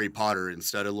almost with that. Harry Potter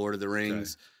instead of Lord of the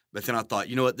Rings. Okay. But then I thought,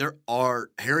 you know what?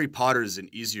 Harry Potter is an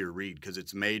easier read because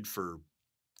it's made for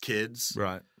kids.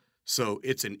 Right. So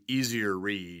it's an easier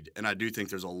read. And I do think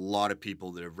there's a lot of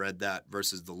people that have read that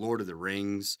versus the Lord of the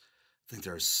Rings. I think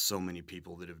there are so many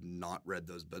people that have not read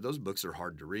those. But those books are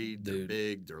hard to read. They're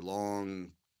big. They're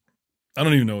long. I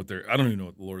don't even know what the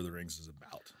Lord of the Rings is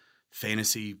about.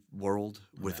 Fantasy world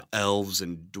with elves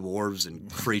and dwarves and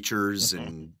creatures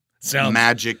and Sounds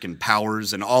magic and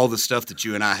powers and all the stuff that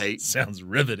you and I hate. Sounds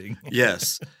riveting.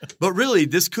 Yes. But really,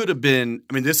 this could have been,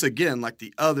 this again, like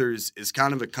the others, is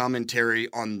kind of a commentary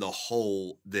on the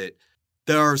whole that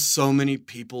there are so many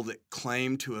people that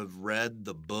claim to have read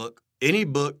the book, any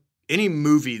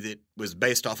movie that was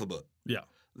based off a book. Yeah.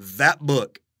 That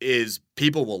book is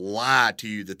people will lie to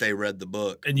you that they read the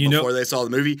book and before they saw the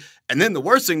movie. And then the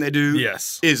worst thing they do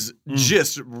is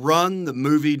just run the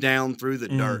movie down through the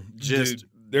dirt. Just dude.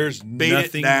 There's beat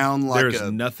nothing it down like there's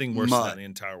nothing worse than that in the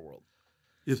entire world.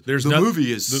 The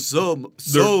movie is so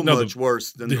much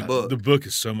worse than the book. The book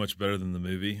is so much better than the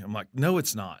movie. I'm like, no,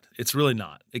 it's not. It's really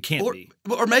not. It can't be.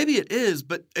 Or maybe it is,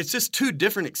 but it's just two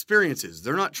different experiences.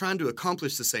 They're not trying to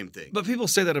accomplish the same thing. But people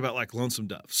say that about like Lonesome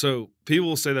Dove. So people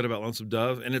will say that about Lonesome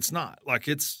Dove, and it's not. Like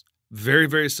it's very,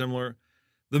 very similar.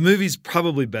 The movie's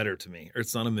probably better to me. Or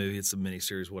it's not a movie, it's a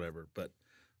miniseries, whatever. But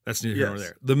that's neither here nor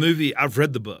there. The movie, I've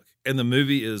read the book, and the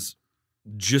movie is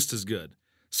just as good.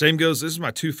 Same goes, this is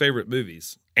my two favorite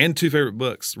movies and two favorite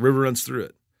books. River Runs Through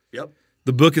It. Yep.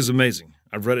 The book is amazing.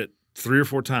 I've read it 3 or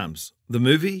 4 times. The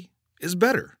movie is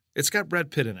better. It's got Brad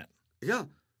Pitt in it. Yeah.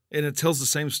 And it tells the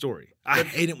same story. I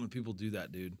hate it when people do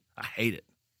that, dude. I hate it.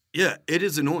 Yeah, it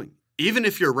is annoying. Even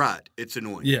if you're right, it's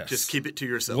annoying. Yes. Just keep it to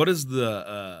yourself. What is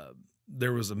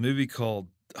there was a movie called,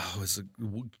 it's a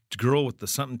girl with the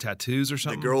something tattoos or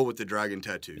something? The Girl with the Dragon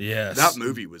Tattoo. Yes. That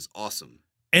movie was awesome.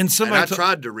 And I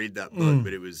tried to read that book,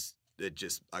 but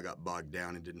I got bogged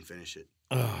down and didn't finish it.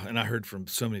 And I heard from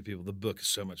so many people, the book is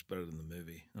so much better than the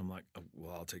movie. I'm like, oh,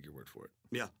 well, I'll take your word for it.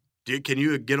 Yeah. Can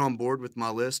you get on board with my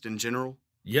list in general?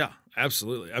 Yeah,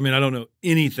 absolutely. I mean, I don't know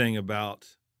anything about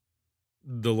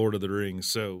The Lord of the Rings.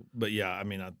 So, but yeah, I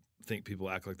mean, I think people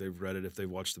act like they've read it if they've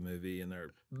watched the movie, and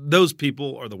those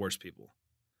people are the worst people.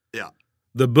 Yeah.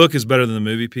 The book is better than the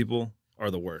movie. People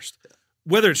are the worst.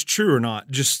 Whether it's true or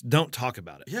not, just don't talk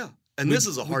about it. Yeah. And this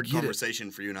is a hard conversation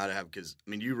for you and I to have because,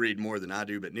 you read more than I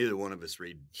do, but neither one of us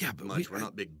read much. We're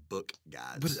not big book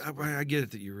guys. But I get it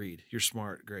that you read. You're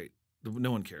smart. Great. No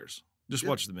one cares. Just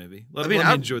watch the movie. Let me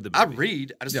enjoy the movie. I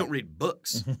read. I just don't read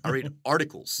books. I read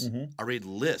articles. I read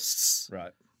lists.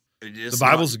 Right. The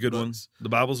Bible's a good one. books. The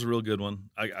Bible's a real good one.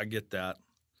 I get that.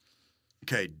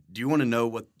 Okay. Do you want to know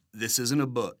what – this isn't a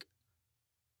book.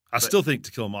 I still think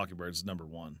To Kill a Mockingbird is number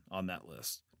 1 on that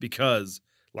list because,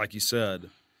 like you said,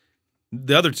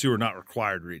 the other two are not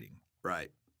required reading.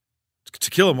 Right. To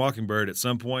Kill a Mockingbird at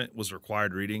some point was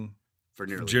required reading for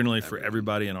generally for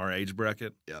everybody in our age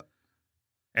bracket. Yeah.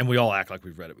 And we all act like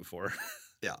we've read it before.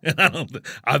 Yeah. And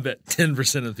I bet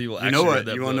 10% of the people actually You know read what?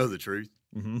 that You book. want to know the truth?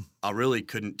 Mm-hmm. I really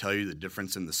couldn't tell you the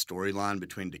difference in the storyline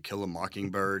between To Kill a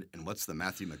Mockingbird and what's the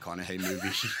Matthew McConaughey movie?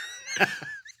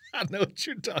 I know what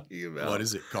you're talking about. What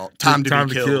is it called? Time to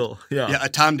Be Killed. Yeah. Yeah, A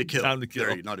Time to Kill. Time to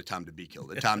Kill. Not A Time to Be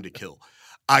Killed. A Time to Kill.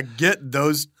 I get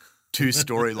those two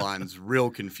storylines real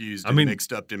confused and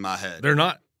mixed up in my head. They're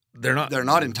not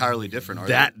entirely different, are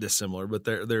that dissimilar, but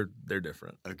they're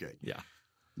different. Okay. Yeah.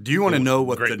 Do you want to know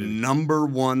what Great the movie. number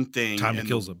one thing Time to in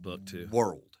Kill's the a book too.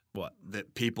 world What?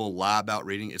 that people lie about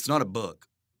reading? It's not a book,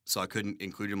 so I couldn't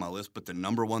include it in my list, but the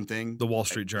number one thing, The Wall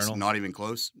Street Journal. it's not even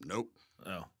close. Nope.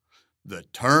 Oh. The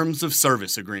terms of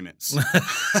service agreements.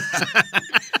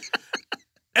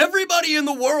 Everybody in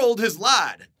the world has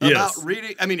lied about Yes.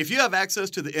 reading. I mean, if you have access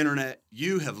to the internet,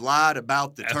 you have lied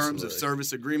about the terms of Absolutely.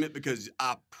 service agreement because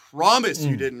I promise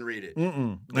you didn't read it.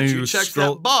 Mm-mm. But you checked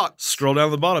that box. Scroll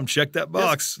down the bottom, check that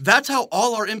box. Yes, that's how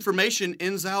all our information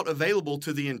ends out available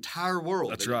to the entire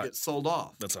world. That's that right. It gets sold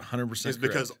off. That's 100% It's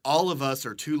because all of us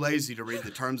are too lazy to read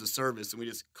the terms of service, and we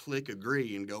just click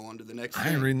agree and go on to the next I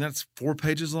thing. ain't reading. That's 4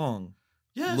 pages long.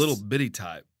 Yes. Little bitty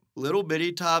type. Little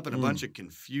bitty type and a bunch of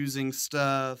confusing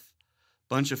stuff,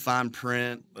 bunch of fine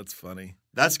print. That's funny.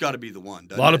 That's got to be the one.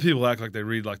 A lot of people act like they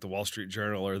read like the Wall Street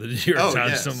Journal or the New York Oh,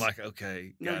 Times. yes. I'm like,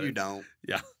 okay. No, got you it. don't.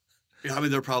 Yeah. I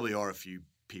mean, there probably are a few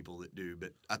people that do,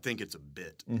 but I think it's a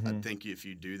bit. I Mhm. think if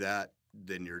you do that,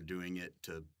 then you're doing it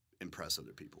to impress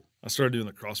other people. I started doing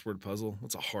the crossword puzzle.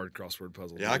 It's a hard crossword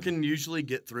puzzle. Yeah, I dude. can usually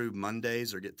get through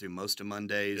Mondays or get through most of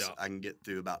Mondays. Yeah. I can get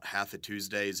through about half of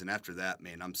Tuesdays, and after that,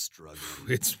 man, I'm struggling.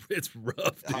 It's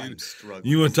rough, dude. I'm struggling.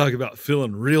 You want to talk about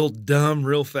feeling real dumb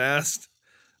real fast?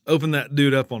 Open that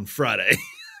dude up on Friday.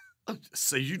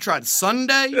 So you tried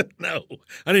Sunday? No,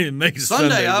 I didn't even make it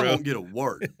Sunday, I bro. won't get a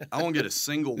word. I won't get a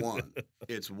single one.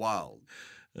 It's wild.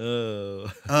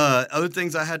 Oh, Other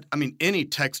things I had, I mean, any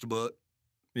textbook,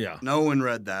 yeah. no one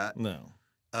read that. No.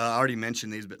 I already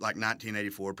mentioned these, but like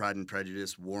 1984, Pride and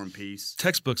Prejudice, War and Peace.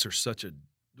 Textbooks are such a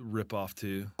ripoff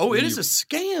too. Oh, it Your- is a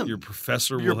scam. Your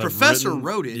professor Your will have professor written-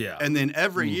 wrote it, Yeah. and then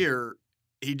every Mm. year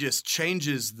he just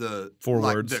changes the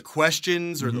Forewords. like the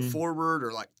questions or the Mhm. foreword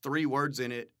or like 3 words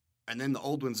in it, and then the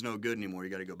old one's no good anymore. You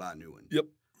got to go buy a new one. Yep.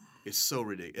 It's so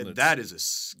ridiculous. It's That is a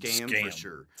scam for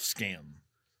sure. Scam.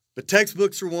 But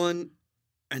textbooks are one.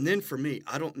 And then for me,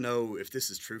 I don't know if this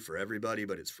is true for everybody,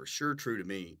 but it's for sure true to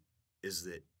me, is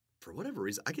that for whatever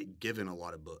reason, I get given a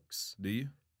lot of books. Do you?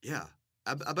 Yeah.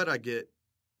 I bet I get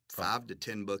 5 to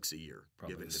 10 books a year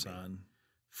Probably given the to me son.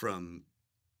 from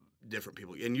different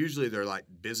people. And usually they're like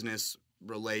business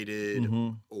related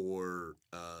Mhm. or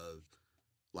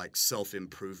like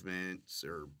self-improvements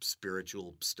or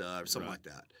spiritual stuff, something Right.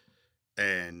 like that.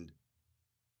 And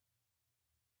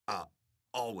I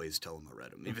always tell them I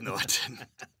read them, even though I didn't.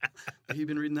 Have you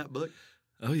been reading that book?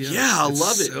 Oh yeah. Yeah, I It's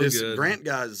love it. so This good. Grant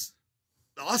guy's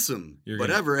awesome. You're gonna-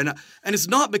 Whatever. And it's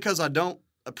not because I don't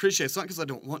appreciate it. It's not because I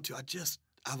don't want to. I just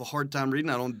have a hard time reading.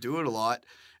 I don't do it a lot.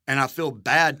 And I feel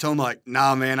bad telling them, like,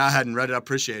 nah, man, I hadn't read it. I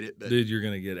appreciate it. But Dude, you're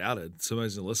gonna get outed.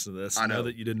 Somebody's gonna listen to this. I know.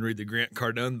 That you didn't read the Grant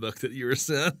Cardone book that you were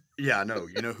sent. yeah, I know.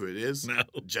 You know who it is? No.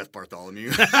 Jeff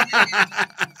Bartholomew.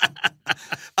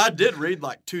 I did read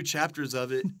like 2 chapters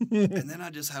of it. And then I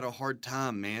just had a hard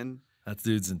time, man. That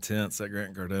dude's intense. That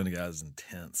Grant Cardone guy is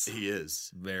intense. He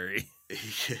is. Very.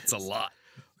 He It's a is. lot.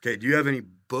 Okay, do you have any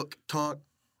book talk?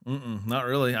 Not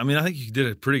really. I mean, I think you did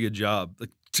a pretty good job.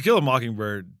 Like, To Kill a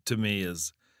Mockingbird to me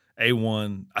is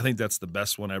A1. I think that's the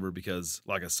best one ever because,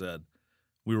 like I said,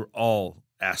 we were all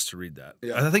asked to read that.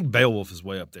 Yeah. And I think Beowulf is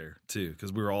way up there too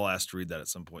because we were all asked to read that at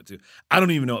some point too. I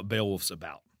don't even know what Beowulf's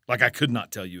about. Like, I could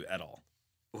not tell you at all.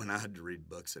 When I had to read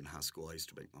books in high school, I used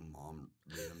to make my mom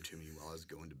read them to me while I was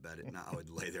going to bed at night. I would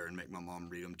lay there and make my mom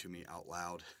read them to me out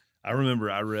loud. I remember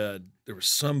I read, there was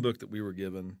some book that we were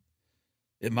given.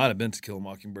 It might have been To Kill a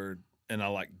Mockingbird. And I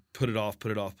like put it off.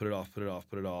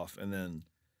 And then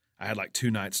I had like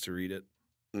 2 nights to read it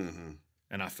Mm-hmm.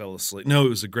 and I fell asleep. No, it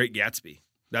was The Great Gatsby.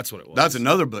 That's what it was. That's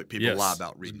another book people Yes. lie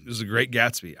about reading. It was The Great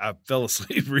Gatsby. I fell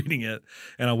asleep reading it,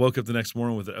 and I woke up the next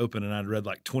morning with it open, and I'd read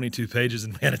like 22 pages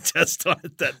and had a test on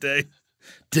it that day.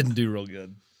 Didn't do real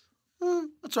good.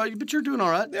 That's all right, but you're doing all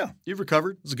right. Yeah. You've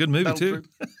recovered. It was a good movie, too.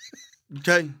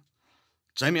 Okay.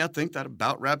 Jamie, I think that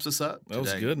about wraps us up That was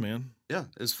today. good, man. Yeah,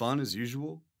 it's fun as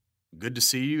usual. Good to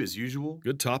see you as usual.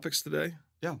 Good topics today.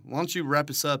 Yeah, why don't you wrap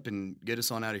us up and get us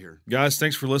on out of here? Guys,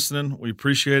 thanks for listening. We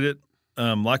appreciate it.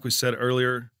 Like we said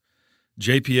earlier,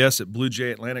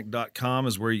 jps@bluejayatlantic.com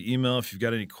is where you email if you've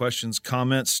got any questions,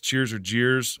 comments, cheers or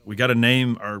jeers. We got to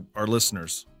name our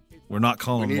listeners. We're not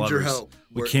calling We them need lovers. your help.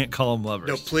 We can't call them lovers.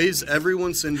 No, please,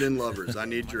 everyone send in lovers. I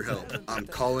need your help. I'm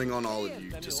calling on all of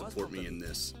you to support me in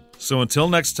this. So until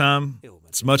next time,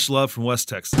 it's much love from West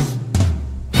Texas.